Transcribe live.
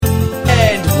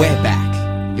We're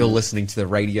back. You're listening to the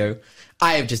radio.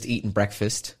 I have just eaten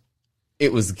breakfast.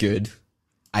 It was good.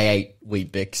 I ate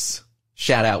Wheat Bix.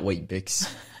 Shout out Wheat Bix.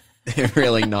 They're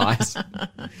really nice.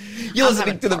 You're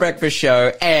listening to The Breakfast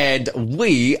Show, and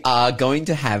we are going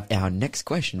to have our next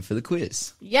question for the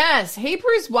quiz. Yes,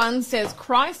 Hebrews 1 says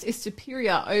Christ is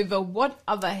superior over what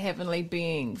other heavenly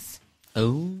beings?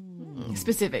 Oh.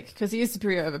 Specific, because he is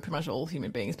superior over pretty much all human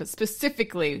beings, but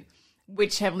specifically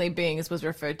which heavenly beings was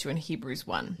referred to in Hebrews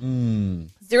 1.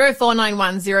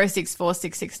 0491 064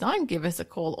 669. Give us a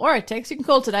call or a text. You can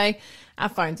call today. Our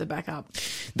phones are back up.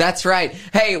 That's right.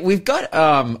 Hey, we've got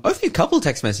only a couple of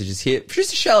text messages here.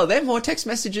 Producer Shell, are there more text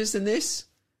messages than this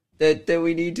that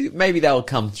we need to? Maybe they'll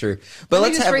come through. But Let me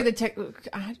let's just have read the text.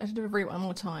 I have to read it one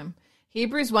more time.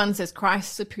 Hebrews 1 says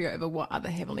Christ is superior over what other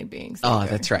heavenly beings? Oh,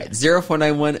 that's right.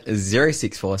 0491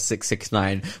 064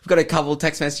 669. We've got a couple of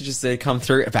text messages that come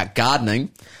through about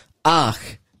gardening.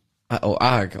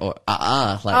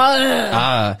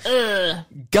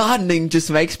 Gardening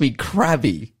just makes me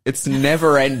crabby. It's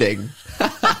never ending.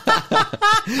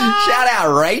 Shout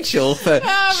out Rachel for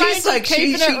she's Rachel like she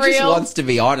keeping it just real. wants to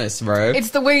be honest, bro. It's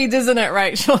the weeds, isn't it,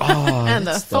 Rachel? And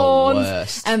the it's the thorns,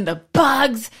 worst. and the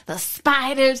bugs, the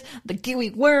spiders, the gooey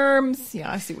worms.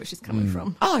 Yeah, I see where she's coming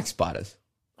from. I like spiders.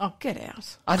 Oh, get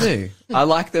out. I do. I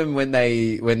like them when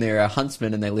they're a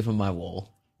huntsman and they live on my wall.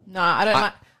 No, I don't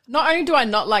like... Not only do I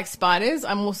not like spiders,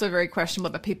 I'm also very questionable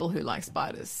about people who like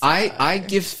spiders. So. I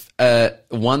give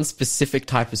one specific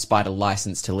type of spider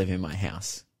license to live in my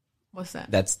house. What's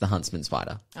that? That's the huntsman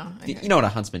spider. Oh, okay. You know what a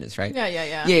huntsman is, right?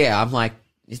 Yeah. Yeah, I'm like,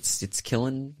 it's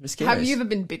killing mosquitoes. Have you ever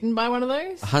been bitten by one of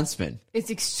those? A huntsman. It's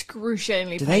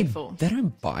excruciatingly They painful.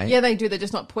 don't bite. Yeah, they do. They're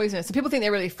just not poisonous. So people think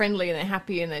they're really friendly and they're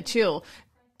happy and they're chill.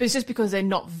 But it's just because they're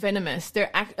not venomous.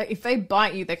 If they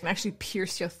bite you, they can actually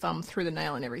pierce your thumb through the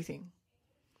nail and everything.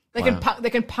 They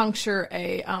can puncture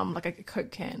a like a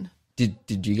Coke can.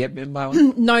 Did you get bitten by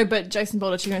one? No, but Jason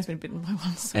Baldacci has been bitten by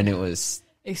one. So And it was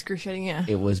excruciating, yeah.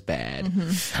 it was bad.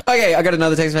 Okay, I got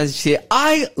another text message here.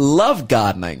 I love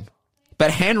gardening,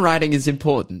 but handwriting is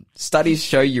important. Studies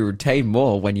show you retain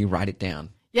more when you write it down.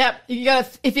 Yep, you gotta.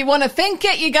 If you want to think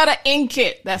it, you gotta ink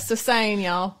it. That's the saying,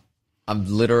 y'all. I'm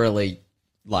literally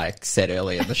like said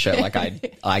earlier in the show, like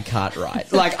I can't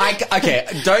write. Like okay,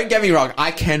 don't get me wrong,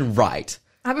 I can write.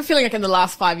 I have a feeling like in the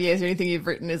last 5 years, anything you've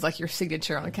written is like your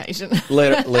signature on occasion.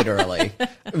 Literally.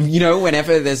 You know,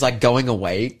 whenever there's like going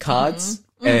away cards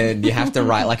and you have to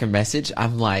write like a message,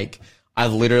 I'm like, I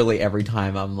literally every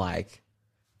time I'm like,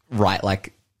 write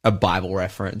like a Bible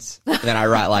reference. And then I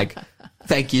write like,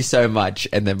 thank you so much,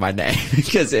 and then my name.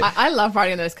 Because I love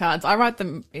writing those cards. I write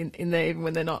them in there even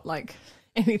when they're not like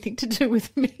anything to do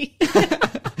with me.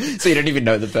 so you don't even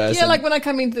know the person. Yeah, like when I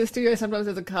come into the studio, sometimes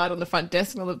there's a card on the front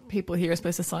desk and all the people here are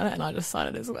supposed to sign it, and I just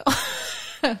sign it as well.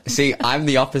 See, I'm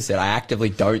the opposite. I actively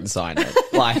don't sign it.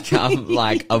 Like, I'm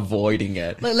like avoiding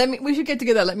it. We should get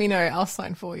together. Let me know. I'll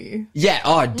sign for you. Yeah.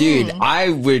 Oh, dude,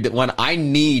 I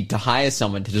need to hire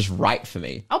someone to just write for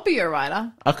me. I'll be your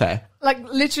writer. Okay. Like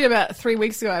literally about 3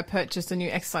 weeks ago, I purchased a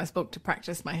new exercise book to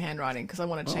practice my handwriting because I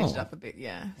want to change it up a bit.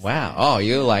 Yeah. Wow. Oh,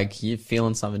 you're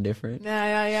feeling something different.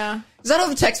 Yeah. Is that all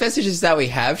the text messages that we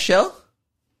have, Shell?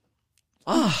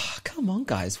 Oh, come on,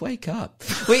 guys, wake up.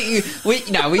 We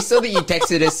saw that you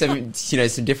texted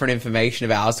us some different information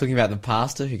about, I was talking about the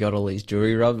pastor who got all these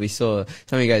jewelry robbed. We saw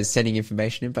some of you guys sending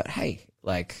information in, but hey,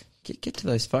 like, get to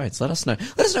those phones. Let us know.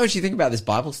 Let us know what you think about this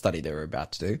Bible study that we're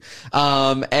about to do.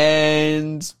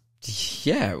 And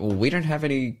yeah, well, we don't have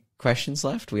any questions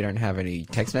left. We don't have any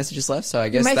text messages left. So I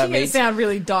guess that Making it means sound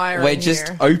really dire. we're in just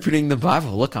here. opening the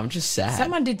Bible. Look, I'm just sad.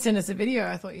 Someone did send us a video.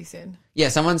 I thought you said. Yeah,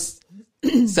 someone sent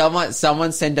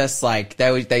us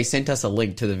they sent us a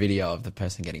link to the video of the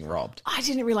person getting robbed. I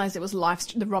didn't realize it was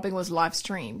the robbing was live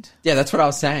streamed. Yeah, that's what I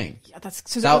was saying. Yeah,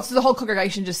 so the whole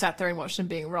congregation just sat there and watched them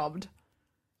being robbed.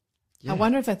 Yeah. I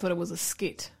wonder if they thought it was a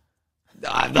skit.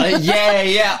 Yeah.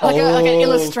 like an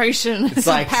illustration. It's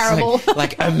like a parable.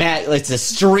 It's a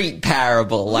street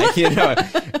parable. Like,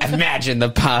 imagine the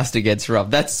pastor gets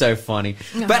robbed. That's so funny.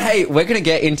 No. But hey, we're going to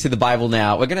get into the Bible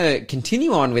now. We're going to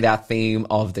continue on with our theme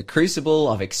of the crucible,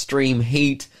 of extreme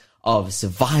heat, of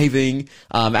surviving.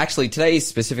 Actually, today's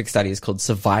specific study is called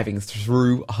Surviving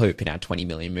Through Hope in our 20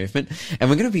 Million Movement. And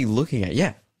we're going to be looking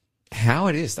at, how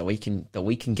it is that we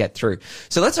can get through.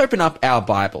 So let's open up our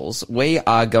Bibles. We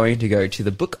are going to go to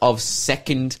the book of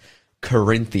 2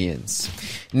 Corinthians.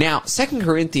 Now, 2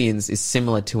 Corinthians is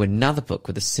similar to another book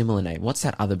with a similar name. What's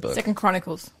that other book? 2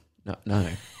 Chronicles. No.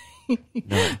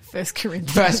 First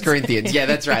Corinthians. First Corinthians. Yeah,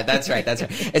 that's right.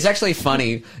 It's actually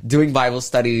funny doing Bible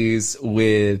studies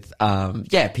with,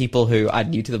 people who are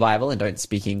new to the Bible and don't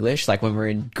speak English. Like when we're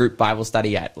in group Bible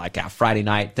study at like our Friday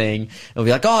night thing, it'll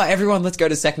be like, oh, everyone, let's go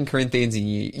to 2 Corinthians. And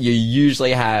you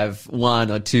usually have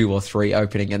 1 or 2 or 3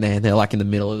 opening, and then they're like in the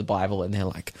middle of the Bible and they're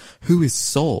like, who is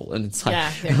Saul? And it's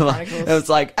like, it's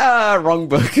like, wrong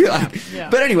book.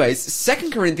 But anyways, 2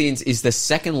 Corinthians is the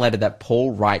second letter that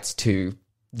Paul writes to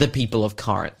the people of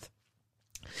Corinth.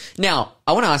 Now,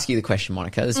 I want to ask you the question,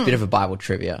 Monica. There's a bit of a Bible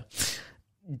trivia.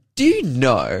 Do you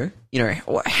know,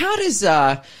 how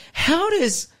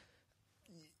does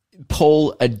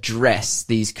Paul address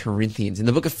these Corinthians in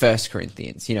the book of 1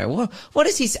 Corinthians? What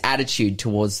is his attitude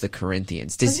towards the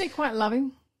Corinthians? Isn't he quite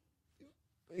loving?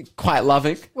 Quite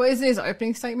loving. Well, is it his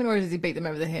opening statement, or does he beat them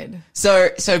over the head? So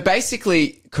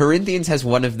Basically, Corinthians has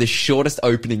one of the shortest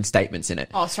opening statements in it.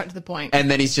 Oh, straight to the point.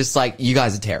 And then he's just like, you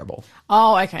guys are terrible.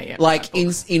 Oh, okay, yeah. Like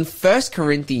in 1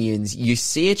 Corinthians, you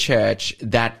see a church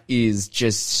that is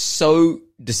just so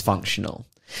dysfunctional.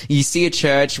 You see a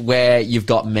church where you've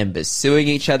got members suing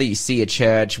each other. You see a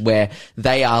church where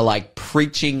they are like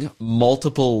preaching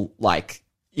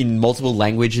in multiple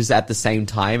languages at the same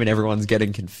time, and everyone's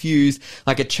getting confused.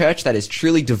 Like a church that is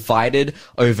truly divided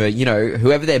over,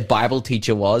 whoever their Bible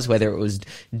teacher was, whether it was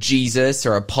Jesus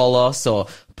or Apollos or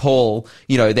Paul,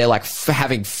 they're like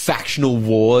having factional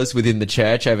wars within the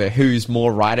church over who's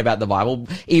more right about the Bible,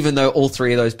 even though all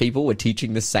 3 of those people were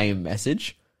teaching the same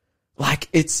message. Like,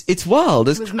 it's wild.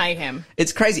 It was mayhem.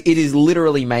 It's crazy. It is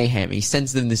literally mayhem. He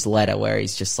sends them this letter where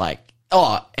he's just like,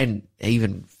 and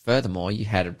even furthermore, you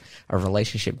had a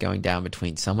relationship going down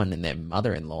between someone and their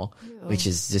mother-in-law, which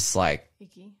is just like,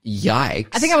 yikes.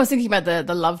 I think I was thinking about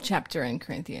the love chapter in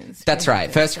Corinthians. That's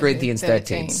right, 1 Corinthians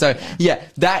 13. So,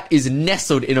 that is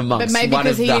nestled in amongst one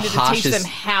of the harshest... But maybe because he needed to teach them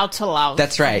how to love.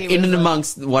 That's right, in and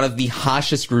amongst one of the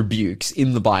harshest rebukes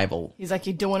in the Bible. He's like,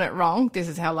 you're doing it wrong. This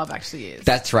is how love actually is.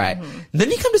 That's right. Mm-hmm. Then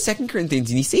you come to 2 Corinthians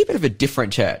and you see a bit of a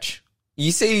different church.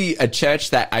 You see a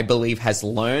church that I believe has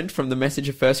learned from the message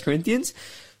of 1 Corinthians,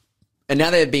 and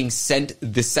now they're being sent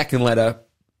the second letter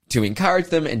to encourage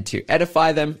them and to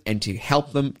edify them and to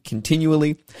help them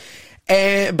continually.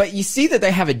 But you see that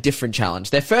they have a different challenge.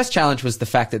 Their first challenge was the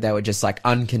fact that they were just like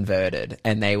unconverted,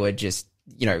 and they were just,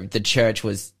 the church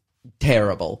was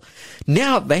terrible.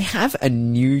 Now they have a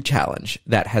new challenge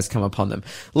that has come upon them.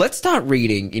 Let's start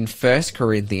reading in 1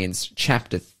 Corinthians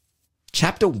chapter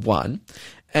 1.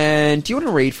 And do you want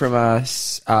to read from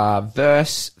us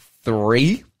verse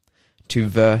 3 to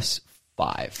verse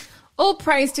 5? All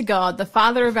praise to God, the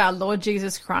Father of our Lord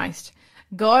Jesus Christ.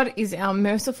 God is our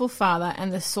merciful Father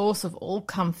and the source of all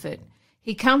comfort.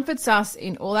 He comforts us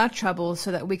in all our troubles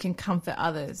so that we can comfort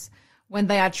others. When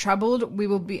they are troubled, we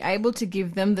will be able to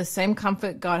give them the same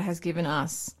comfort God has given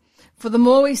us. For the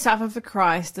more we suffer for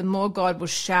Christ, the more God will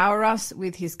shower us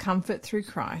with his comfort through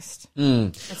Christ.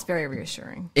 That's very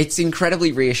reassuring. It's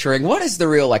incredibly reassuring. What is the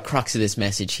real crux of this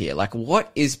message here?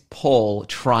 What is Paul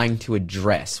trying to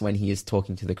address when he is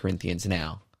talking to the Corinthians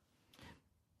now?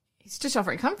 He's just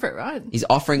offering comfort, right? He's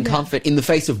offering comfort in the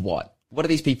face of what? What are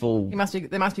these people? They must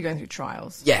be going through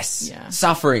trials. Yes. Yeah.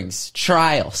 Sufferings,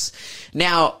 trials.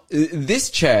 Now, this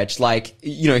church,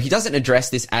 he doesn't address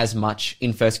this as much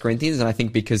in 1 Corinthians. And I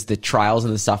think because the trials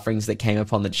and the sufferings that came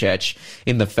upon the church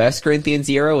in the 1 Corinthians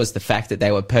era was the fact that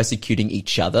they were persecuting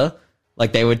each other.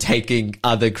 They were taking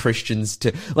other Christians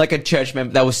to, a church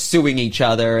member, they were suing each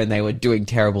other and they were doing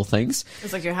terrible things.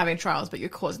 It's like you're having trials, but you're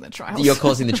causing the trials. You're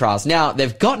causing the trials. Now,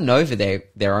 they've gotten over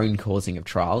their own causing of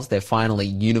trials. They're finally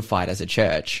unified as a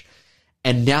church.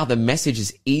 And now the message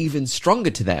is even stronger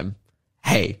to them.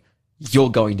 Hey, you're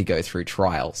going to go through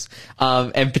trials.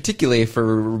 And particularly if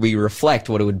we reflect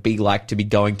what it would be like to be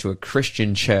going to a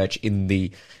Christian church in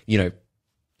the,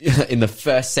 in the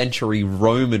first century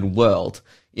Roman world,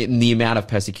 in the amount of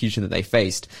persecution that they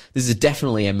faced, this is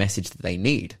definitely a message that they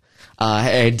need.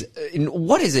 And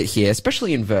what is it here,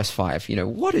 especially in verse 5?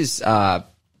 What is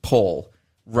Paul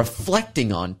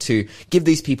reflecting on to give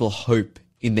these people hope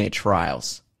in their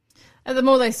trials? And the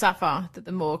more they suffer,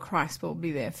 the more Christ will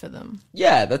be there for them.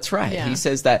 Yeah, that's right. Yeah. He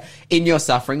says that in your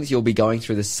sufferings, you'll be going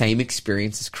through the same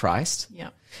experience as Christ. Yeah.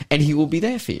 And he will be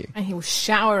there for you. And he will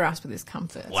shower us with his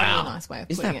comfort. That's wow. a really nice way of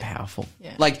putting it. Isn't that powerful?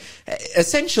 Yeah.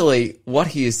 Essentially, what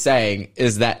he is saying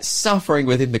is that suffering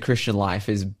within the Christian life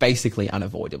is basically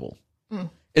unavoidable.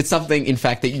 It's something, in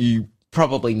fact, that you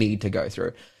probably need to go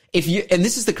through. And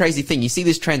this is the crazy thing. You see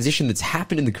this transition that's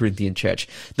happened in the Corinthian church.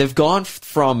 They've gone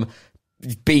from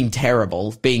being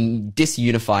terrible, being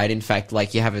disunified. In fact,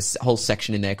 like you have a whole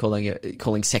section in there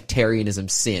calling sectarianism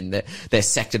sin. That they're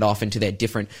sected off into their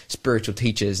different spiritual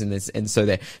teachers, and so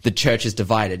the church is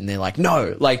divided. And they're like,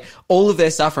 no, like all of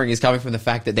their suffering is coming from the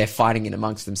fact that they're fighting in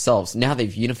amongst themselves. Now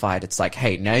they've unified. It's like,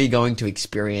 hey, now you're going to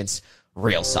experience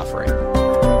real suffering.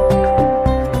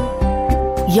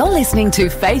 You're listening to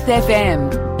Faith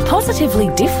FM,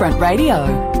 positively different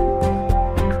radio.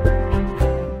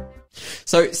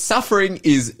 So suffering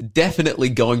is definitely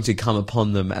going to come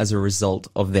upon them as a result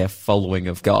of their following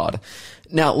of God.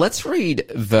 Now, let's read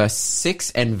verse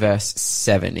 6 and verse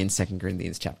 7 in 2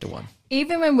 Corinthians chapter 1.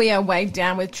 Even when we are weighed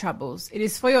down with troubles, it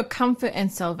is for your comfort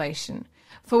and salvation.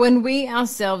 For when we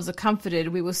ourselves are comforted,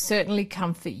 we will certainly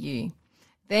comfort you.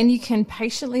 Then you can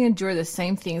patiently endure the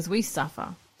same things we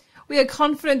suffer. We are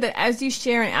confident that as you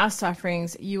share in our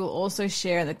sufferings, you will also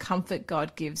share in the comfort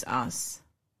God gives us.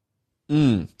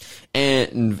 And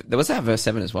there was that verse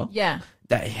 7 as well. Yeah.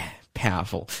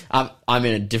 Powerful. I'm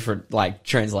in a different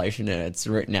translation, and it's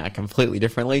written out completely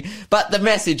differently, but the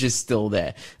message is still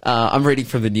there. I'm reading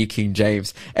from the New King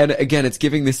James, and again, it's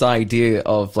giving this idea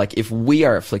of if we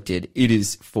are afflicted, it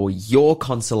is for your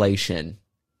consolation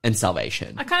and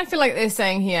salvation. I kind of feel like they're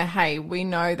saying here, hey, we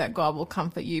know that God will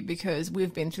comfort you because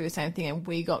we've been through the same thing and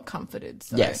we got comforted.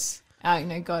 So, yes.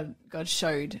 God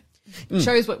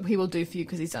shows what he will do for you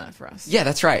because he's done it for us. Yeah,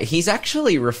 that's right. He's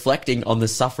actually reflecting on the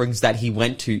sufferings that he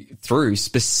went through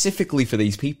specifically for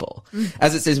these people.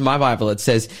 As it says in my Bible, it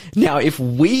says, now if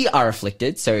we are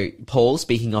afflicted, so Paul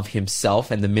speaking of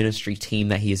himself and the ministry team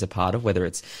that he is a part of, whether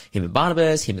it's him and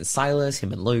Barnabas, him and Silas,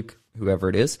 him and Luke, whoever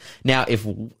it is,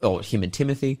 or him and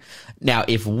Timothy. Now,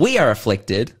 if we are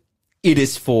afflicted, it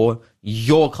is for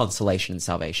your consolation and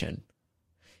salvation.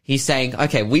 He's saying,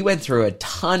 okay, we went through a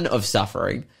ton of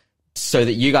suffering so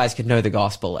that you guys could know the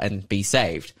gospel and be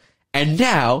saved. And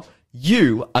now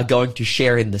you are going to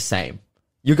share in the same.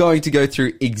 You're going to go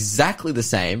through exactly the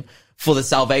same for the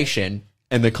salvation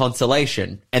and the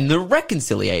consolation and the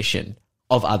reconciliation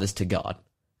of others to God.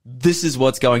 This is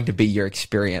what's going to be your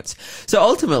experience. So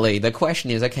ultimately, the question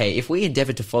is, okay, if we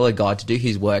endeavor to follow God, to do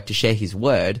his work, to share his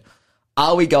word,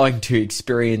 are we going to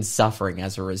experience suffering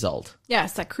as a result? Yeah,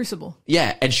 it's that crucible.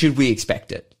 Yeah, and should we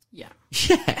expect it? Yeah.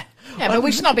 Yeah. Yeah, but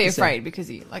we should not be afraid because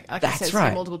he, like I said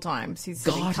right. multiple times, he's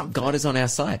God is on our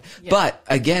side. Yeah. But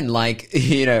again,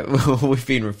 we've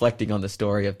been reflecting on the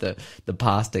story of the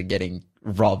pastor getting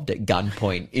robbed at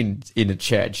gunpoint in a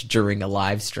church during a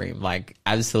live stream,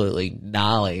 absolutely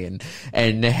gnarly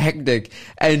and hectic.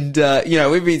 And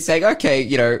we've been saying,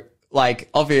 okay,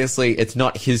 obviously it's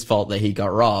not his fault that he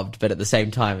got robbed, but at the same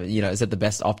time, is it the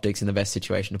best optics and the best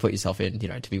situation to put yourself in,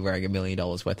 to be wearing $1 million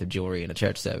worth of jewelry in a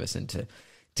church service and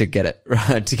to get it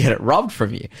robbed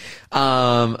from you.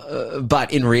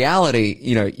 But in reality,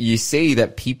 you see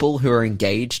that people who are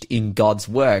engaged in God's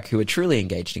work, who are truly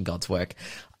engaged in God's work,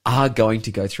 are going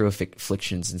to go through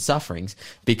afflictions and sufferings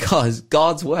because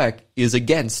God's work is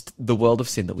against the world of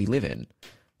sin that we live in.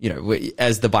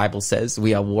 As the Bible says,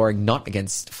 we are warring not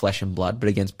against flesh and blood, but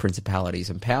against principalities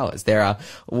and powers. There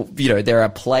are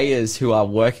players who are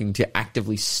working to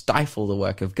actively stifle the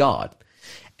work of God.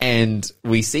 And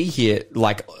we see here,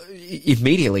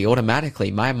 immediately, automatically,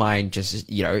 my mind just,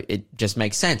 it just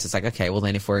makes sense. It's like, okay, well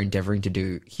then if we're endeavoring to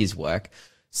do his work,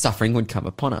 suffering would come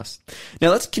upon us.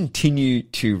 Now let's continue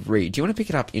to read. Do you want to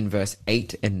pick it up in verse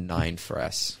 8 and 9 for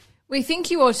us? We think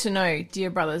you ought to know,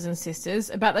 dear brothers and sisters,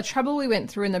 about the trouble we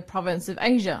went through in the province of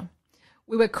Asia.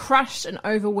 We were crushed and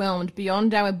overwhelmed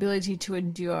beyond our ability to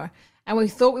endure, and we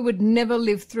thought we would never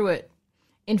live through it.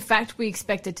 In fact, we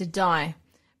expected to die.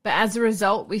 But as a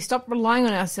result, we stopped relying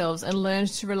on ourselves and learned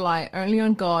to rely only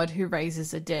on God who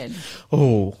raises the dead.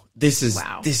 Oh, this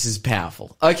is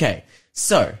powerful. Okay,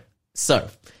 so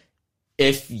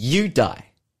if you die,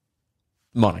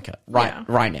 Monica,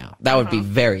 right now, that would be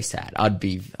very sad. I'd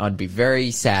be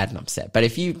very sad and upset. But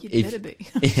if you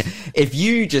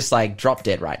just drop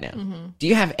dead right now, do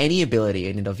you have any ability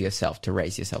in and of yourself to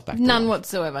raise yourself back? None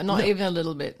whatsoever, not even a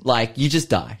little bit. You just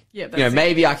die. Yeah, that's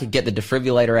maybe I could get the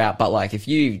defibrillator out, but if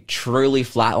you truly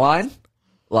flatline,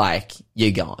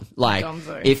 you're gone.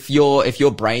 If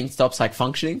your brain stops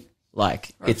functioning,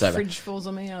 it's over. Fridge falls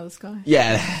on me out of the sky.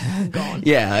 Yeah. Gone.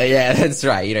 Yeah, that's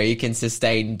right. You can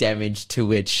sustain damage to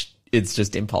which it's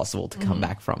just impossible to come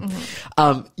back from.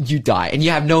 You die, and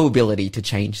you have no ability to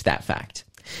change that fact.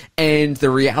 And the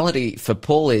reality for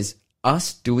Paul is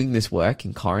us doing this work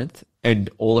in Corinth and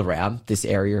all around this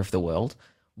area of the world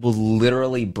will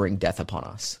literally bring death upon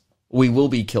us. We will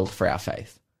be killed for our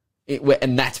faith.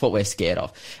 And that's what we're scared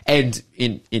of. And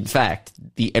in fact,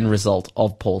 the end result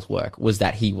of Paul's work was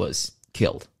that he was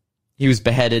killed. He was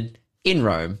beheaded, in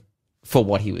Rome for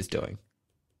what he was doing.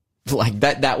 Like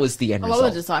that was the end A result. lot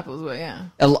of the disciples were, yeah.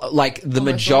 Like the Almost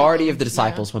majority all of the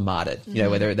disciples were martyred, you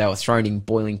know, whether they were thrown in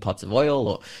boiling pots of oil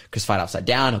or crucified upside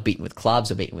down or beaten with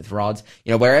clubs or beaten with rods,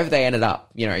 you know, wherever they ended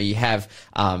up. You know, you have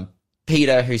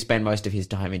Peter, who spent most of his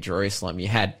time in Jerusalem. You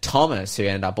had Thomas, who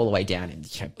ended up all the way down in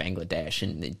Bangladesh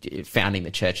and founding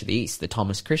the Church of the East, the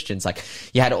Thomas Christians. Like,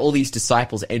 you had all these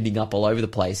disciples ending up all over the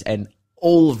place, and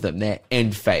all of them, their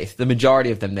end faith, the majority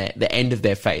of them, the end of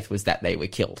their faith was that they were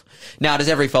killed. Now, does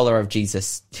every follower of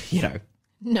Jesus, you know,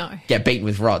 No. get beaten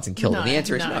with rods and killed? No, And the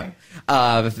answer is no.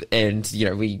 no. And, you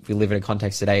know, we live in a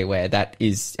context today where that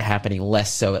is happening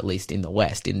less so, at least in the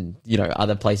West. In, you know,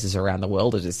 other places around the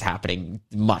world, it is happening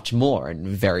much more and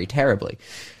very terribly.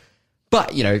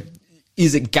 But, you know,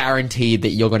 is it guaranteed that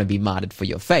you're going to be martyred for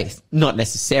your faith? Not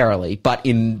necessarily. But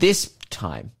in this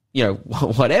time, you know,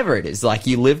 whatever it is, like,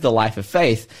 you live the life of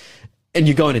faith and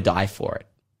you're going to die for it.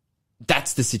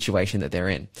 That's the situation that they're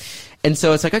in. And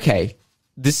so it's like, okay,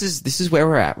 this is where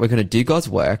we're at. We're going to do God's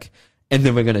work, and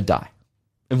then we're going to die.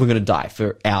 And we're going to die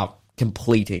for our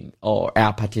completing or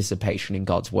our participation in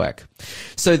God's work.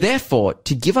 So therefore,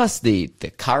 to give us the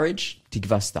courage, to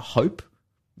give us the hope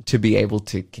to be able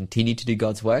to continue to do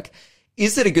God's work,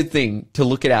 is it a good thing to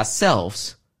look at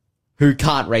ourselves who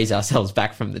can't raise ourselves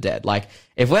back from the dead? Like,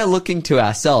 if we're looking to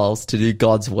ourselves to do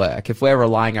God's work, if we're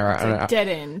relying Dead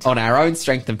end. on our own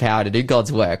strength and power to do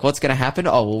God's work, what's going to happen?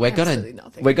 Oh, well, Absolutely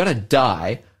nothing. we're going to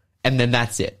die, and then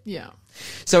that's it. Yeah.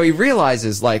 So he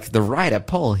realizes, like the writer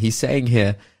Paul, he's saying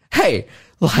here, hey,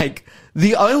 like,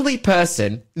 the only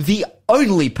person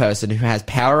who has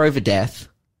power over death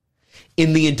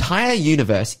in the entire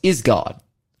universe is God.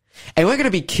 And we're going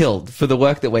to be killed for the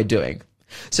work that we're doing.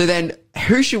 So then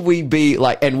who should we be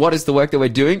like, and what is the work that we're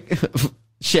doing?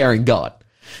 Sharing God.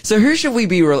 So who should we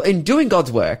be in doing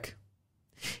God's work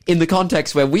in the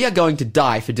context where we are going to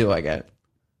die for doing it?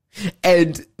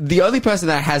 And the only person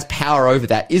that has power over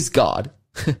that is God.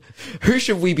 Who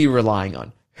should we be relying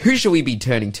on? Who should we be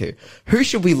turning to? Who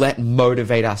should we let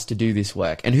motivate us to do this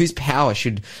work? And whose power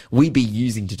should we be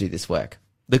using to do this work?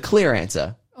 The clear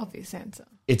answer, Obvious answer.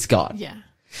 it's God. Yeah.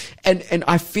 And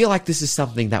I feel like this is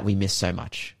something that we miss so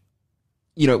much.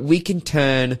 You know, we can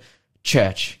turn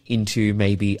church into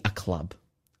maybe a club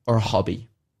or a hobby.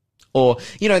 Or,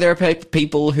 you know, there are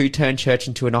people who turn church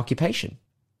into an occupation.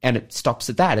 And it stops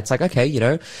at that. It's like, okay, you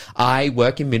know, I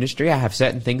work in ministry. I have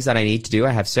certain things that I need to do.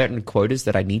 I have certain quotas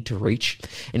that I need to reach.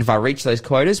 And if I reach those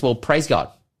quotas, well, praise God.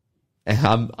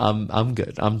 I'm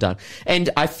good. I'm done. And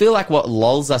I feel like what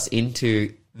lulls us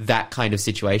into that kind of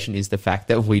situation is the fact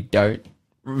that we don't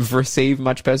receive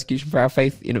much persecution for our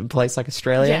faith in a place like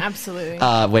Australia. Yeah, absolutely.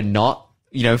 We're not,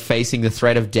 you know, facing the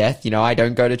threat of death. You know, I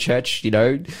don't go to church, you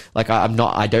know, like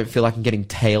I don't feel like I'm getting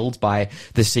tailed by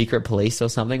the secret police or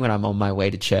something when I'm on my way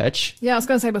to church. Yeah, I was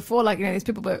going to say before, like, you know, these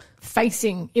people were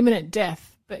facing imminent death.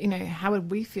 But, you know, how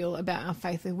would we feel about our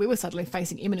faith if we were suddenly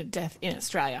facing imminent death in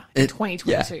Australia in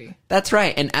 2022? Yeah, that's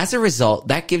right. And as a result,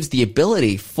 that gives the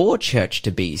ability for church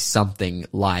to be something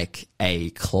like a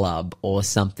club or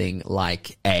something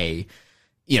like a,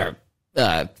 you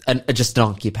know, just an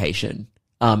occupation.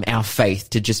 Our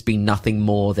faith to just be nothing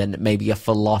more than maybe a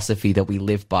philosophy that we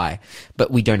live by, but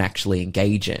we don't actually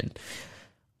engage in.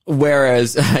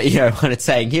 Whereas, you know, when it's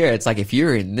saying here, it's like, if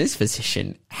you're in this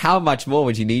position, how much more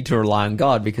would you need to rely on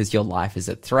God because your life is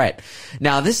at threat?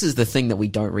 Now, this is the thing that we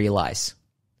don't realize.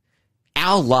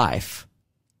 Our life,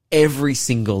 every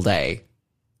single day,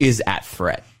 is at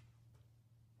threat.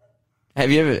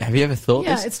 Have you ever thought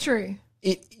Yeah, this? it's true.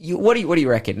 What do you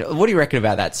reckon? What do you reckon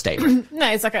about that statement? No,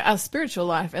 it's like a spiritual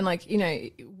life. And, like, you know,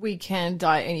 we can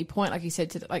die at any point. Like you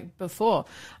said, like before,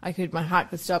 my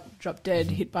heart could drop dead,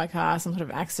 hit by a car, some sort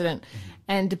of accident.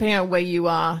 And depending on where you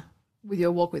are with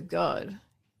your walk with God,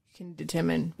 you can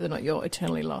determine whether or not you're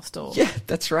eternally lost or... Yeah,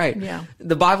 that's right. Yeah.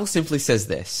 The Bible simply says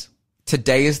this: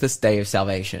 today is this day of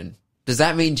salvation. Does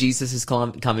that mean Jesus is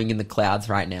coming in the clouds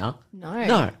right now? No.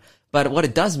 No. But what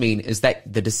it does mean is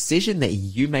that the decision that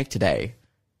you make today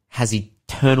has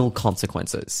eternal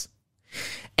consequences.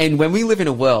 And when we live in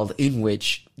a world in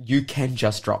which you can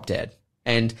just drop dead,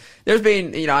 and there's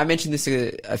been, you know, I mentioned this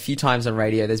a few times on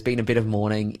radio, there's been a bit of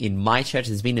mourning in my church,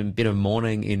 there's been a bit of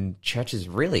mourning in churches,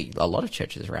 really, a lot of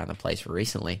churches around the place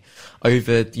recently,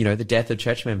 over, you know, the death of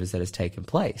church members that has taken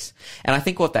place. And I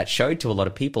think what that showed to a lot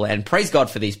of people, and praise God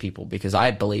for these people, because I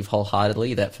believe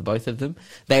wholeheartedly that for both of them,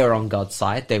 they were on God's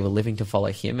side, they were living to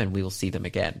follow Him, and we will see them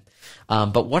again.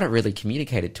 But what it really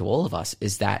communicated to all of us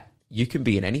is that you can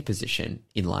be in any position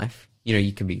in life. You know,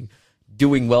 you can be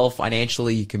doing well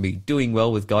financially, you can be doing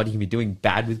well with God, you can be doing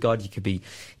bad with God, you could be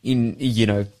in, you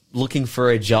know, looking for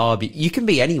a job. You can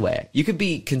be anywhere. You could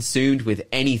be consumed with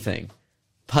anything,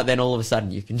 but then all of a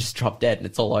sudden you can just drop dead and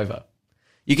it's all over.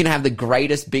 You can have the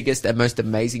greatest, biggest, and most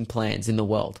amazing plans in the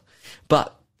world.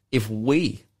 But if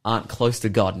we aren't close to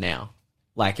God now,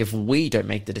 like if we don't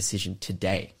make the decision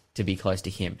today to be close to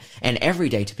him and every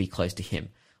day to be close to him,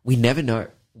 we never know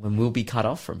when we'll be cut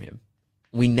off from him.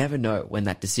 We never know when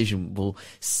that decision will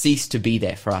cease to be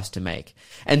there for us to make.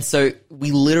 And so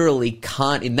we literally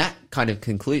can't, in that kind of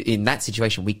in that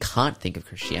situation, we can't think of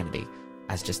Christianity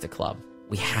as just a club.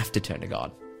 We have to turn to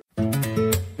God.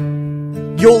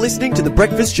 You're listening to the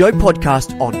Breakfast Show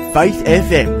podcast on Faith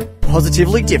FM.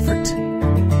 Positively different.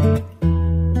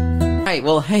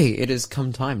 Hey, it has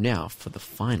come time now for the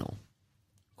final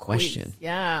question.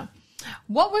 Yeah.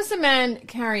 What was the man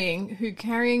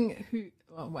carrying?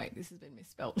 Oh, wait, this has been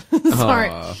misspelled. Sorry.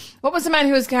 What was the man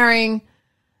who was carrying,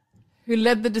 who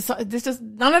led the disciples?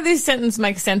 None of this sentence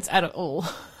makes sense at all.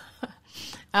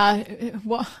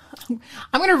 What?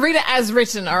 I'm going to read it as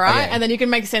written, all right? Okay. And then you can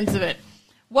make sense of it.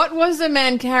 What was the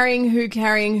man carrying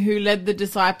who led the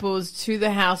disciples to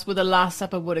the house where the Last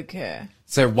Supper would occur?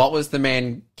 So what was the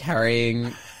man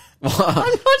carrying? I'm not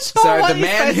sure. So what the he's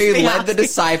man supposed who to be led the asking.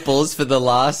 disciples to the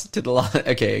last.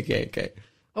 Okay.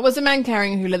 What was the man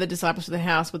carrying who led the disciples to the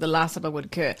house where the Last Supper would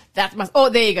occur? There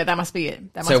you go. That must be it.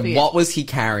 So what was he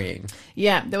carrying?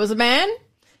 Yeah, there was a man.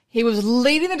 He was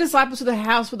leading the disciples to the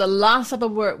house where the Last Supper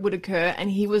would occur, and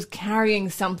he was carrying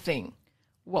something.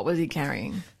 What was he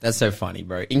carrying? That's so funny,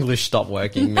 bro. English stopped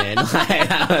working, man.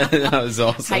 That was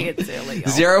awesome. Hey, it's early.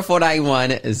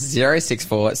 0491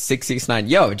 064 669.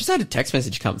 Yo, just had a text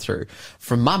message come through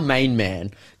from my main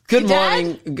man. Good Your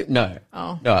morning. dad? No.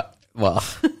 Oh. No. Well,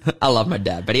 I love my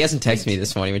dad, but he hasn't texted me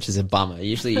this morning, which is a bummer.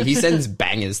 Usually he sends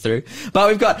bangers through. But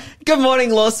we've got, good morning,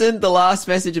 Lawson. The last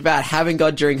message about having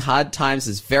God during hard times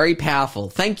is very powerful.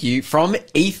 Thank you, from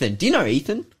Ethan. Do you know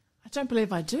Ethan? I don't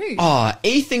believe I do. Oh,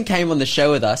 Ethan came on the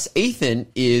show with us. Ethan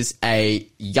is a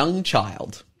young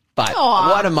child, but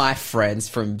Aw. one of my friends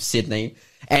from Sydney.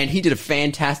 And he did a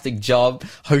fantastic job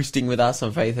hosting with us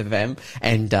on Faith FM.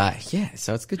 And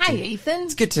so it's good. Hey, Ethan.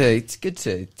 It's good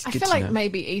to I feel like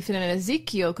maybe Ethan and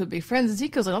Ezekiel could be friends.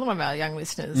 Ezekiel's another one of our young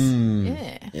listeners.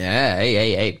 Yeah. Yeah,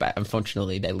 hey. But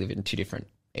unfortunately, they live in two different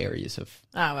areas of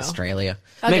Australia.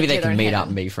 They'll Maybe get they together can in meet up heaven.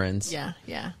 and be friends.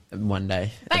 Yeah. One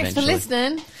day. Thanks eventually. for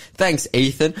listening. Thanks,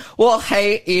 Ethan. Well,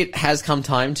 hey, it has come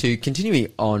time to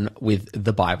continue on with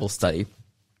the Bible study.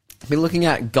 We're looking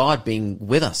at God being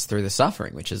with us through the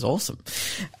suffering, which is awesome.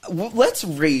 Let's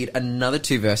read another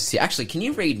two verses here. Actually, can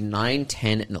you read 9,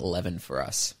 10, and 11 for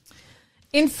us?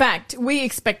 In fact, we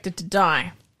expected to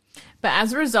die. But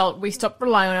as a result, we stopped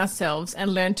relying on ourselves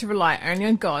and learned to rely only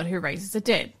on God who raises the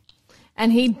dead.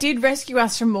 And he did rescue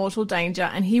us from mortal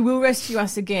danger, and he will rescue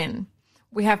us again.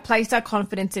 We have placed our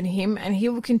confidence in him, and he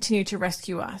will continue to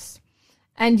rescue us.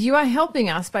 And you are helping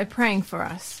us by praying for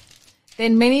us.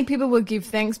 Then many people will give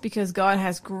thanks because God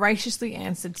has graciously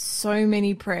answered so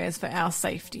many prayers for our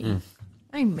safety.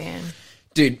 Amen.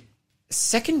 Dude,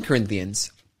 2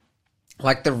 Corinthians,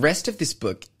 like the rest of this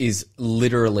book is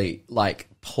literally like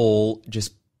Paul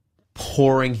just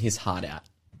pouring his heart out,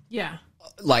 Yeah.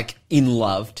 like in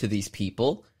love to these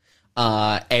people,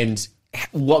 and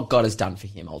what God has done for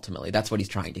him ultimately. That's what he's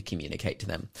trying to communicate to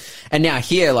them. And now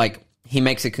here, like, he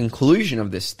makes a conclusion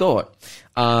of this thought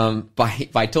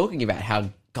by talking about how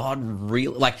God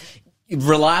really, like,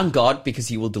 rely on God because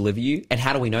he will deliver you. And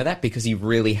how do we know that? Because he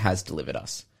really has delivered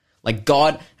us. Like,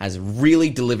 God has really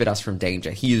delivered us from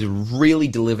danger. He has really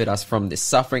delivered us from this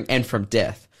suffering and from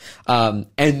death. And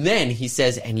then he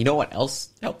says, and you know what else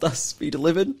helped us be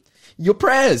delivered? Your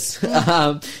prayers.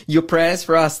 Your prayers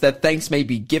for us, that thanks may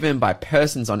be given by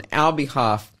persons on our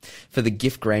behalf for the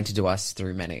gift granted to us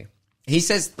through many. He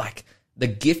says, like, the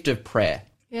gift of prayer.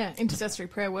 Yeah, intercessory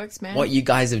prayer works, man. What you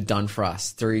guys have done for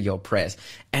us through your prayers.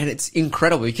 And it's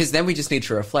incredible because then we just need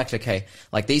to reflect, okay,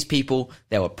 like these people,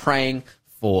 they were praying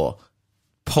for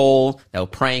Paul, they were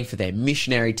praying for their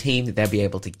missionary team that they'll be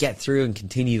able to get through and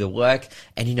continue the work.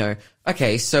 And, you know,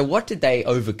 okay, so what did they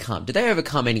overcome? Did they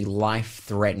overcome any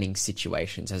life-threatening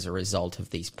situations as a result of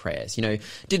these prayers? You know,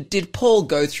 did Paul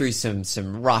go through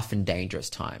some rough and dangerous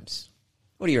times?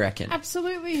 What do you reckon?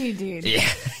 Absolutely he did. Yeah.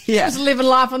 He was living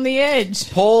life on the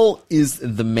edge. Paul is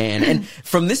the man. And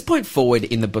from this point forward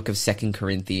in the book of 2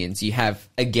 Corinthians, you have,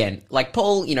 again, like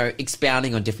Paul, you know,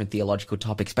 expounding on different theological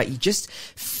topics, but you just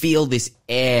feel this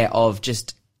air of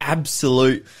just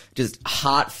absolute, just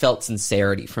heartfelt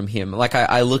sincerity from him. Like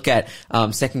I look at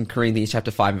 2 Corinthians chapter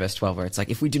 5 verse 12, where it's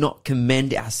like, if we do not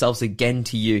commend ourselves again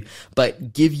to you,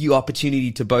 but give you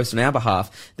opportunity to boast on our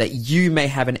behalf, that you may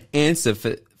have an answer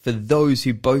for for those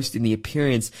who boast in the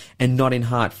appearance and not in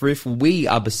heart. For if we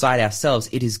are beside ourselves,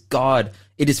 it is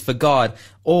for God.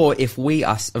 Or if we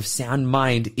are of sound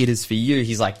mind, it is for you.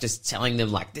 He's like just telling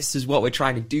them like, this is what we're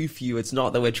trying to do for you. It's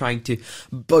not that we're trying to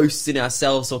boast in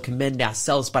ourselves or commend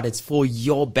ourselves, but it's for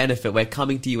your benefit. We're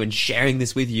coming to you and sharing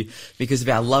this with you because of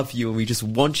our love for you, and we just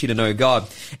want you to know God.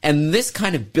 And this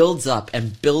kind of builds up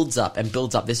and builds up and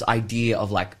builds up this idea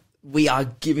of like, we are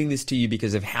giving this to you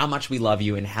because of how much we love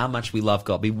you and how much we love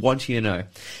God. We want you to know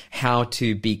how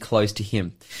to be close to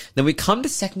him. Then we come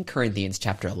to 2 Corinthians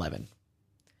chapter 11.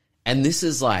 And this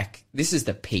is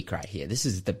the peak right here. This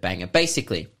is the banger.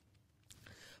 Basically,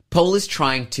 Paul is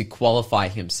trying to qualify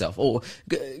himself or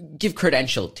give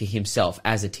credential to himself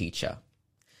as a teacher.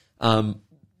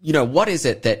 What is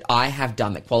it that I have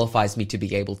done that qualifies me to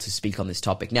be able to speak on this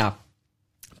topic? Now,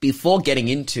 before getting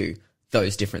into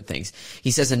those different things,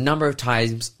 he says a number of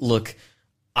times, look,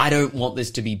 I don't want this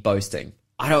to be boasting.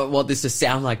 I don't want this to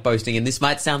sound like boasting, and this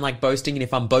might sound like boasting, and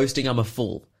if I'm boasting, I'm a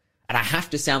fool. And I have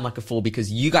to sound like a fool because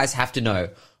you guys have to know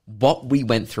what we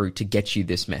went through to get you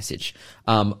this message,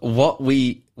 what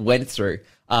we went through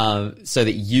so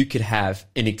that you could have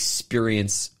an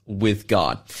experience with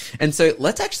God. And so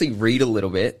let's actually read a little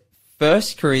bit.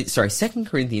 2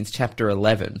 Corinthians chapter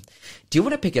 11. Do you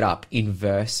want to pick it up in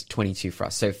verse 22 for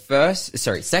us? So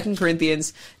 2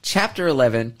 Corinthians chapter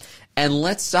 11, and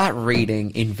let's start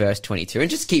reading in verse 22. And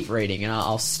just keep reading, and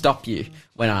I'll stop you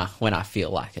when I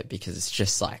feel like it, because it's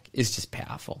just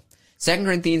powerful. 2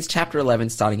 Corinthians chapter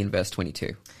 11, starting in verse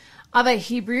 22. Are they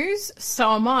Hebrews? So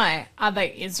am I. Are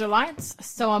they Israelites?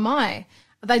 So am I.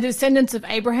 Are they descendants of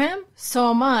Abraham?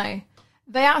 So am I.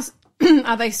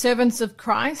 Are they servants of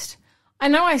Christ? I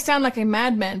know I sound like a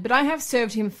madman, but I have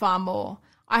served him far more.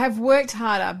 I have worked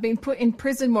harder, been put in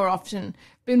prison more often,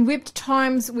 been whipped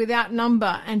times without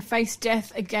number, and faced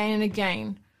death again and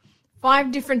again.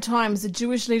 5 different times the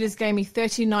Jewish leaders gave me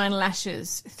 39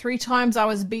 lashes. 3 times I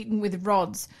was beaten with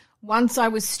rods. Once I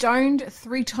was stoned.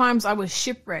 3 times I was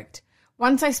shipwrecked.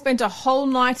 Once I spent a whole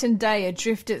night and day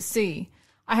adrift at sea.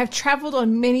 I have travelled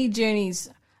on many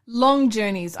journeys, long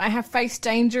journeys. I have faced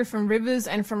danger from rivers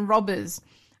and from robbers.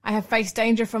 I have faced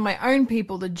danger from my own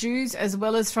people, the Jews, as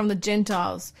well as from the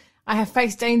Gentiles. I have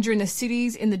faced danger in the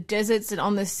cities, in the deserts, and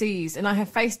on the seas. And I have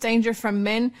faced danger from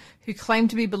men who claim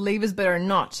to be believers but are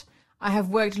not. I have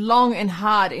worked long and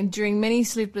hard, enduring many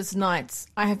sleepless nights.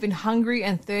 I have been hungry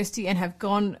and thirsty and have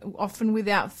gone often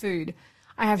without food.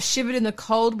 I have shivered in the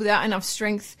cold without enough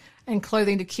strength and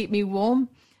clothing to keep me warm.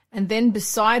 And then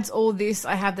besides all this,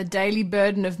 I have the daily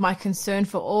burden of my concern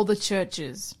for all the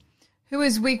churches. Who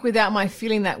is weak without my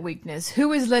feeling that weakness?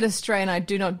 Who is led astray and I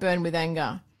do not burn with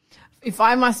anger? If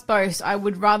I must boast, I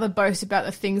would rather boast about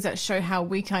the things that show how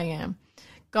weak I am.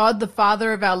 God, the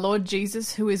Father of our Lord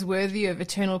Jesus, who is worthy of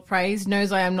eternal praise,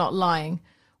 knows I am not lying.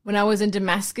 When I was in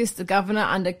Damascus, the governor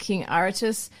under King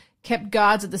Aretas kept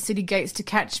guards at the city gates to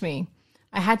catch me.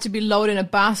 I had to be lowered in a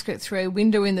basket through a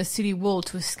window in the city wall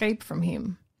to escape from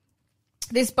him.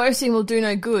 This boasting will do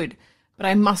no good, but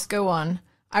I must go on.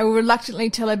 I will reluctantly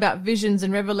tell about visions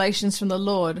and revelations from the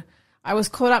Lord. I was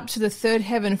caught up to the 3rd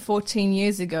heaven 14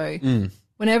 years ago.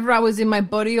 Whenever I was in my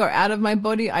body or out of my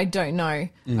body, I don't know.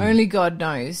 Only God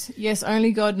knows. Yes,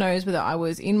 only God knows whether I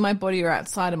was in my body or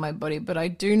outside of my body, but I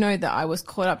do know that I was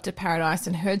caught up to paradise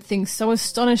and heard things so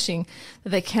astonishing that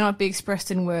they cannot be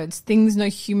expressed in words, things no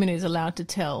human is allowed to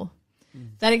tell.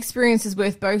 That experience is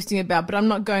worth boasting about, but I'm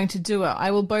not going to do it.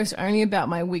 I will boast only about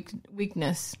my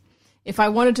weakness. If I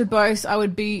wanted to boast, I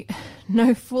would be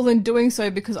no fool in doing so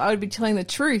because I would be telling the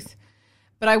truth.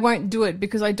 But I won't do it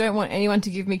because I don't want anyone to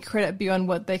give me credit beyond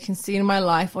what they can see in my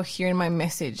life or hear in my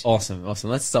message. Awesome.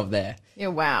 Let's stop there. Yeah,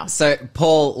 wow. So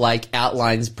Paul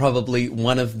outlines probably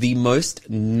one of the most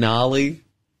gnarly,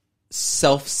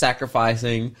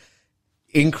 self-sacrificing,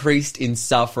 increased in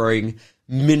suffering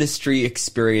ministry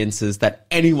experiences that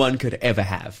anyone could ever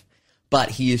have. But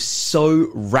he is so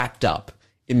wrapped up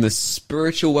in the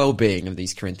spiritual well-being of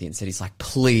these Corinthians that he's like,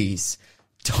 please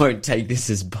don't take this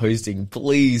as boasting.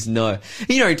 Please no.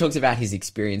 He talks about his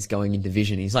experience going into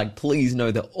vision. He's like, please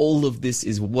know that all of this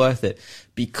is worth it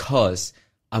because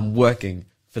I'm working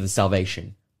for the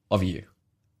salvation of you.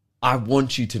 I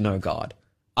want you to know God.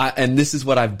 And this is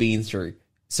what I've been through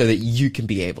so that you can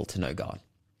be able to know God.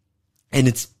 And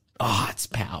it's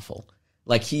powerful.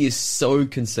 Like, he is so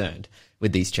concerned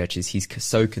with these churches. He's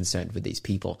so concerned with these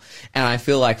people. And I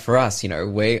feel like for us,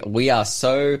 we are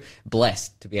so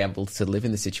blessed to be able to live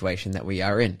in the situation that we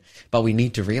are in. But we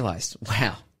need to realize,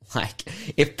 wow,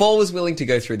 if Paul was willing to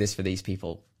go through this for these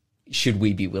people, should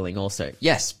we be willing also?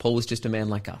 Yes, Paul was just a man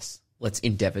like us. Let's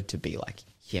endeavor to be like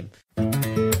him.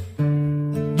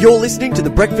 You're listening to the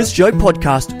Breakfast Show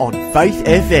podcast on Faith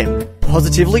FM.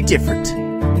 Positively different.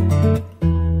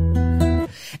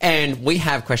 And we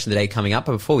have question of the day coming up,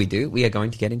 but before we do, we are going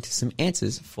to get into some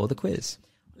answers for the quiz.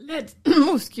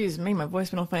 Excuse me, my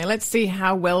voice went off funny. Let's see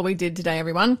how well we did today,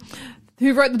 everyone.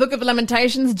 Who wrote the book of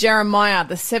Lamentations? Jeremiah.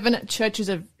 The 7 churches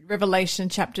of Revelation,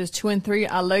 chapters 2 and 3,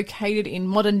 are located in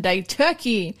modern-day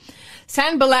Turkey.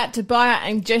 Sanballat, Tobiah,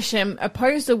 and Geshem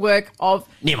opposed the work of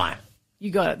Nehemiah. You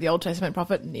got it, the Old Testament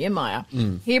prophet Nehemiah.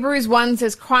 Hebrews 1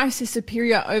 says Christ is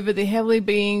superior over the heavenly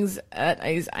beings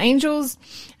as angels,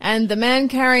 and the man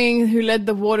carrying who led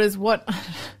the waters, what?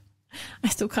 I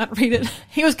still can't read it.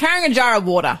 He was carrying a jar of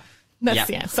water. That's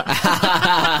the answer.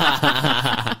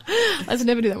 Let's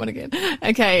never do that one again.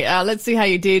 Okay, let's see how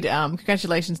you did.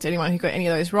 Congratulations to anyone who got any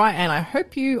of those right, and I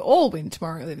hope you all win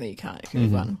tomorrow. Even though you can't if you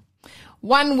won.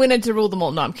 One winner to rule them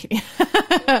all. No, I'm kidding.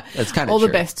 That's kind of all true.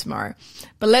 the best tomorrow.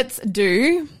 But let's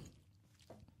do.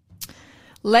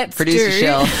 Producer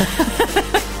Shell.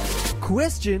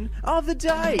 Question of the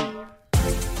day.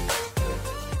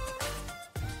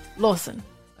 Lawson,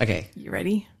 Okay. you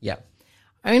ready? Yeah.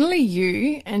 Only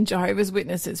you and Jehovah's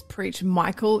Witnesses preach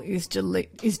Michael is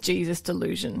Jesus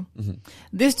delusion.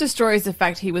 This destroys the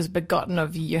fact he was begotten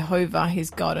of Jehovah, his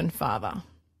God and Father.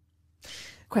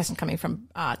 Question coming from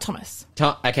Thomas.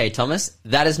 Okay, Thomas,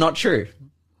 that is not true.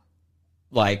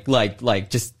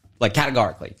 Just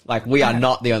categorically. Like, we are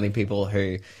not the only people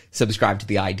who subscribe to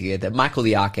the idea that Michael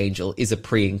the Archangel is a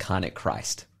pre-incarnate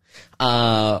Christ.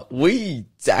 We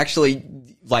actually,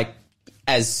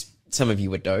 as some of you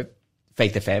would know,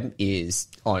 Faith FM is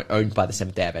owned by the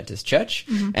Seventh-day Adventist Church.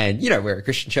 And, we're a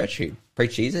Christian church who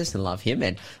preach Jesus and love him.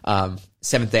 And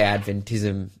Seventh-day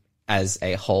Adventism as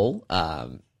a whole,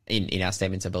 in our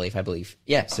statements, I believe,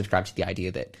 subscribe to the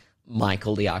idea that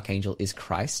Michael the Archangel is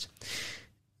Christ.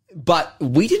 But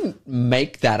we didn't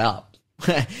make that up.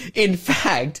 In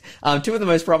fact, two of the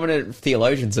most prominent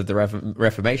theologians of the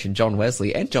Reformation, John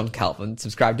Wesley and John Calvin,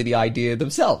 subscribed to the idea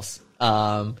themselves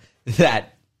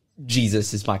that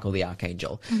Jesus is Michael the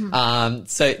Archangel.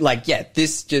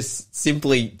 This just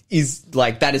simply is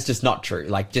that is just not true.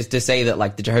 Just to say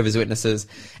that the Jehovah's Witnesses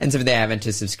and Seventh-day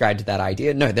Adventists subscribe to that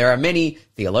idea. No, there are many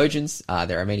theologians,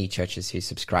 there are many churches who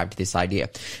subscribe to this idea.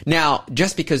 Now,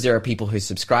 just because there are people who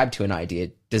subscribe to an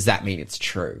idea, does that mean it's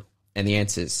true? And the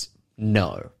answer is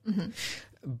no.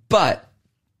 But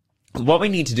what we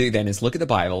need to do then is look at the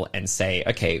Bible and say,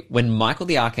 okay, when Michael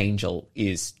the Archangel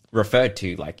is referred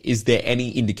to, is there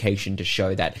any indication to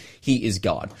show that he is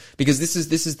God? Because this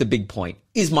is the big point.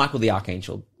 Is Michael the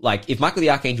Archangel, if Michael the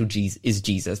Archangel is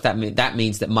Jesus, that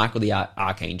means that Michael the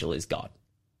Archangel is God.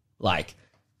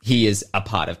 He is a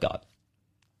part of God.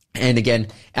 And again,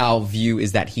 our view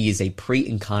is that he is a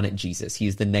pre-incarnate Jesus. He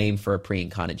is the name for a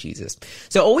pre-incarnate Jesus.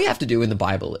 So all we have to do in the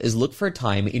Bible is look for a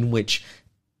time in which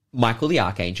Michael the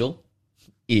Archangel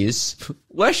is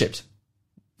worshipped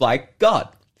like God.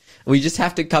 We just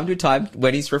have to come to a time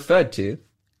when he's referred to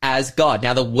as God.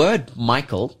 Now, the word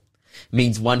Michael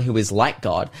means one who is like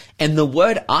God, and the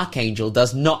word archangel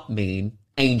does not mean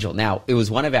angel. Now, it was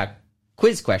one of our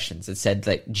quiz questions that said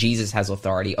that Jesus has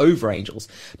authority over angels,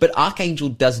 but archangel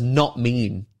does not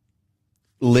mean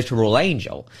literal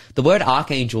angel. The word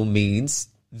archangel means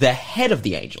the head of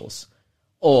the angels.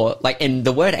 And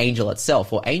the word angel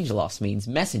itself, or angelos, means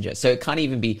messenger. So it can't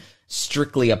even be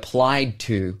strictly applied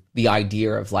to the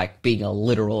idea of being a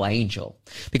literal angel.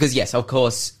 Because yes, of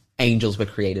course, angels were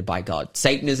created by God.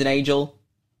 Satan is an angel.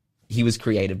 He was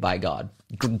created by God.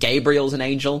 Gabriel's an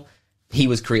angel. He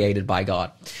was created by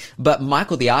God. But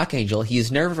Michael the Archangel, he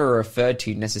is never referred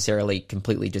to necessarily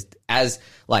completely just as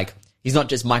he's not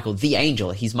just Michael the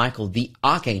angel, he's Michael the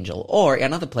Archangel, or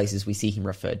in other places we see him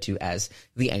referred to as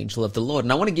the angel of the Lord.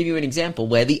 And I want to give you an example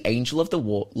where the angel of the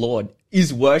Lord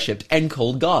is worshipped and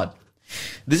called God.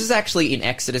 This is actually in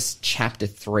Exodus chapter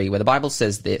 3, where the Bible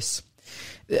says this.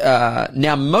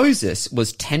 Now Moses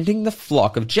was tending the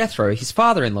flock of Jethro, his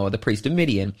father-in-law, the priest of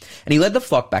Midian, and he led the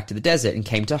flock back to the desert and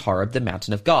came to Horeb, the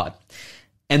mountain of God.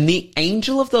 And the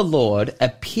angel of the Lord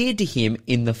appeared to him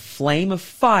in the flame of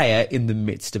fire in the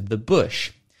midst of the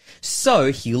bush.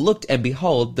 So he looked, and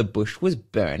behold, the bush was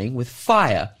burning with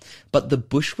fire, but the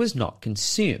bush was not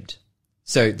consumed.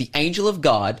 So the angel of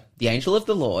God, the angel of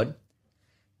the Lord,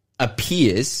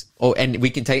 appears, and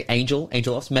we can take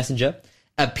angelos, messenger,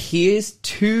 appears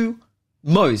to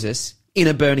Moses in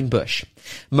a burning bush.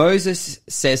 Moses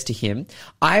says to him,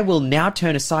 I will now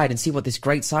turn aside and see what this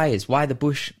great sight is, why the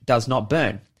bush does not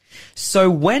burn. So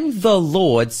when the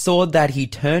Lord saw that he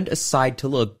turned aside to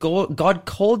look, God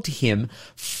called to him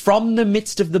from the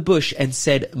midst of the bush and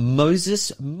said,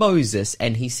 Moses, Moses,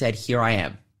 and he said, Here I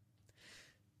am.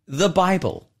 The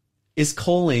Bible is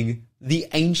calling the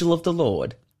angel of the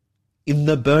Lord in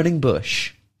the burning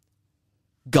bush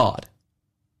God.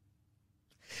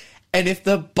 And if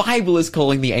the Bible is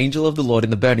calling the angel of the Lord in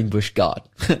the burning bush God,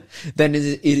 then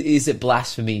is it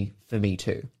blasphemy for me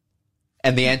too?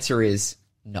 And the answer is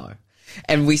no.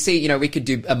 And we see, we could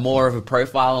do more of a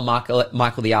profile on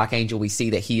Michael the Archangel. We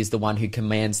see that he is the one who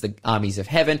commands the armies of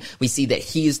heaven. We see that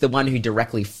he is the one who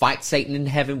directly fights Satan in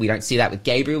heaven. We don't see that with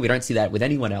Gabriel. We don't see that with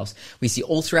anyone else. We see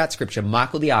all throughout Scripture,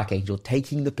 Michael the Archangel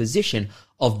taking the position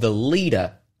of the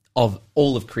leader of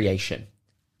all of creation.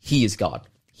 He is God.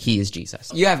 He is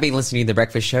Jesus. You have been listening to The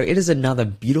Breakfast Show. It is another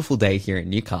beautiful day here in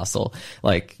Newcastle.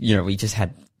 We just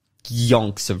had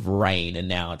yonks of rain and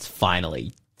now it's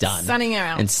finally done. Sunny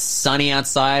out. And sunny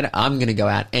outside. I'm going to go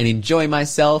out and enjoy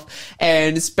myself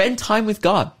and spend time with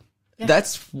God. Yeah.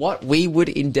 That's what we would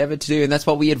endeavor to do. And that's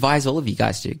what we advise all of you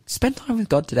guys to do. Spend time with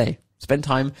God today. Spend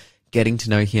time getting to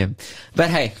know him.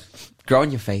 But hey, grow in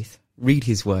your faith, read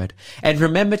his word, and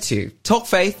remember to talk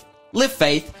faith, live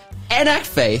faith, and act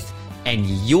faith, and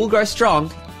you'll grow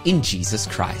strong in Jesus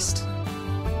Christ.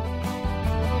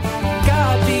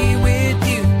 God be with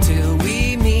you till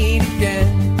we meet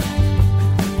again.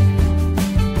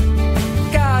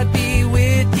 God be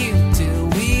with you till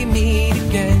we meet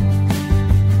again.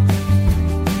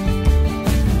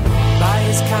 By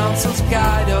his counsel's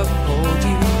guide uphold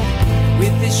you,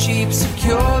 with the sheep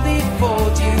securely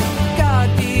fold you.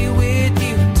 God be with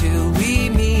you till we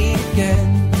meet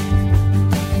again.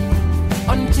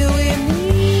 Until we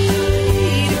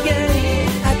meet again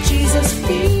at Jesus'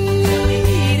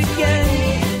 feet again.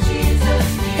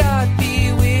 God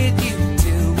be with you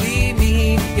till we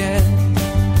meet again.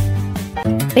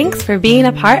 Thanks for being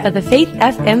a part of the Faith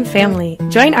FM family.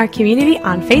 Join our community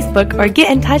on Facebook or get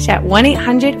in touch at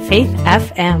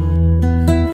 1-800-FAITH-FM.